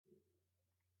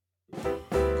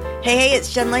Hey,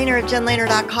 it's Jen Lehner of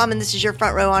JenLehner.com, and this is your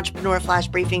Front Row Entrepreneur Flash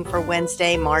Briefing for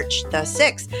Wednesday, March the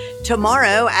 6th.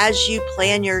 Tomorrow, as you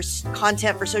plan your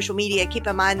content for social media, keep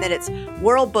in mind that it's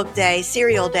World Book Day,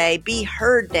 Cereal Day, Be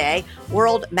Heard Day,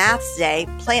 World Maths Day,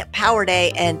 Plant Power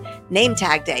Day, and Name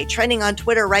Tag Day. Trending on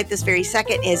Twitter right this very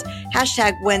second is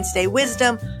hashtag Wednesday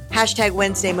Wisdom, hashtag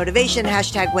Wednesday Motivation,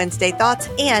 hashtag Wednesday Thoughts,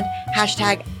 and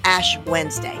hashtag Ash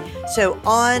Wednesday. So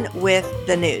on with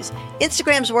the news.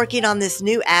 Instagram's working on this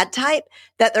new ad type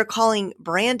that they're calling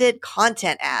branded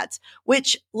content ads,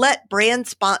 which let brand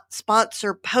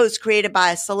sponsor posts created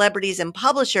by celebrities and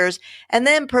publishers and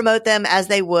then promote them as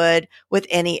they would with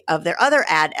any of their other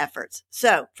ad efforts.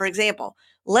 So, for example,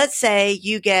 let's say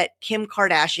you get Kim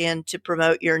Kardashian to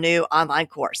promote your new online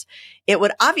course. It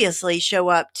would obviously show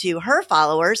up to her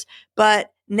followers,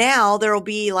 but now there will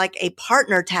be like a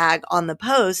partner tag on the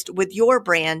post with your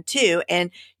brand too,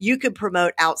 and you could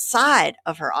promote outside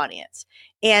of her audience.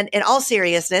 And in all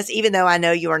seriousness, even though I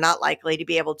know you are not likely to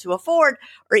be able to afford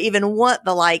or even want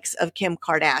the likes of Kim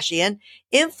Kardashian,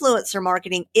 influencer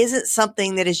marketing isn't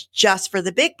something that is just for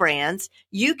the big brands.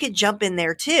 You could jump in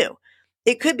there too.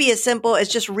 It could be as simple as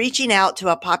just reaching out to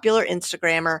a popular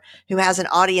Instagrammer who has an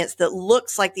audience that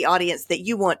looks like the audience that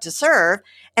you want to serve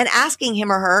and asking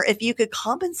him or her if you could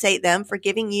compensate them for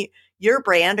giving you your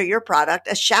brand or your product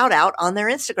a shout out on their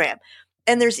Instagram.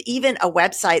 And there's even a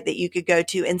website that you could go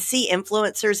to and see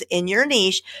influencers in your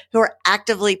niche who are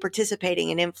actively participating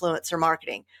in influencer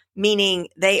marketing, meaning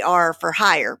they are for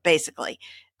hire, basically.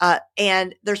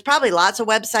 And there's probably lots of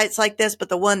websites like this, but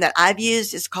the one that I've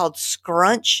used is called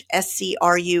Scrunch,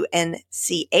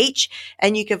 Scrunch,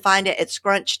 and you can find it at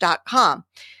scrunch.com.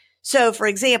 So for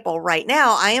example, right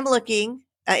now I am looking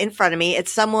in front of me at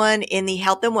someone in the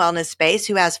health and wellness space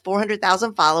who has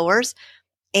 400,000 followers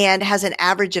and has an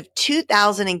average of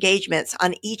 2,000 engagements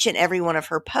on each and every one of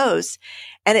her posts.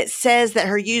 And it says that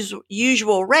her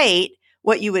usual rate,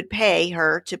 what you would pay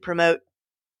her to promote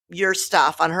your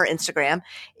stuff on her Instagram,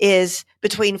 is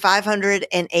between $500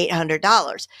 and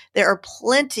 $800. There are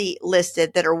plenty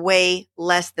listed that are way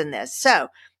less than this. So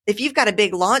if you've got a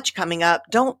big launch coming up,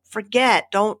 don't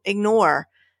ignore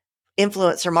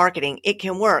influencer marketing. It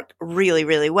can work really,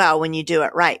 really well when you do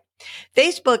it right.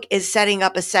 Facebook is setting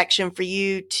up a section for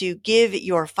you to give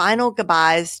your final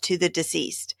goodbyes to the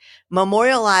deceased.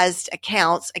 Memorialized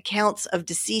accounts of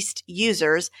deceased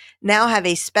users, now have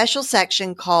a special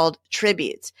section called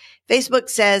Tributes. Facebook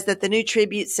says that the new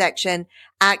Tribute section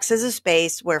acts as a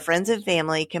space where friends and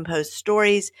family can post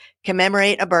stories,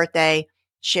 commemorate a birthday,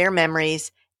 share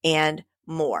memories, and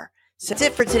more. So that's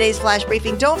it for today's Flash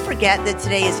Briefing. Don't forget that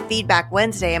today is Feedback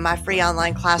Wednesday in my free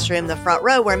online classroom, The Front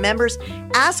Row, where members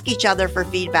ask each other for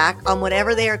feedback on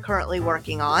whatever they are currently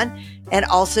working on and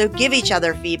also give each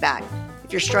other feedback.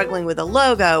 If you're struggling with a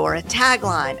logo or a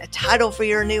tagline, a title for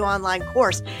your new online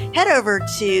course, head over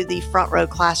to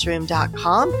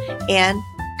thefrontrowclassroom.com and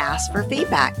ask for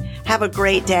feedback. Have a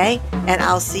great day, and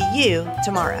I'll see you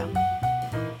tomorrow.